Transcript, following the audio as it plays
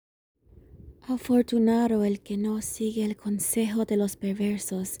Afortunado el que no sigue el consejo de los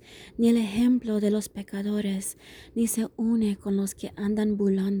perversos, ni el ejemplo de los pecadores, ni se une con los que andan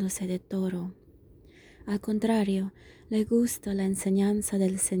burlándose de todo. Al contrario, le gusta la enseñanza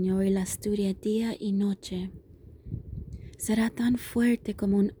del Señor y la estudia día y noche. Será tan fuerte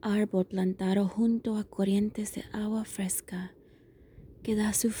como un árbol plantado junto a corrientes de agua fresca, que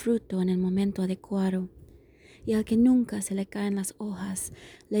da su fruto en el momento adecuado, y al que nunca se le caen las hojas,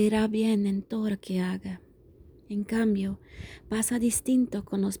 le irá bien en todo lo que haga. En cambio, pasa distinto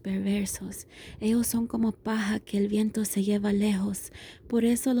con los perversos. Ellos son como paja que el viento se lleva lejos. Por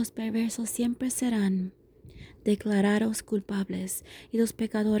eso los perversos siempre serán declarados culpables, y los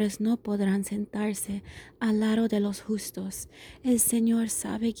pecadores no podrán sentarse al lado de los justos. El Señor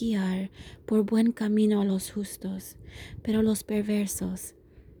sabe guiar por buen camino a los justos, pero los perversos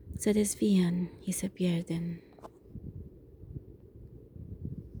se desvían y se pierden.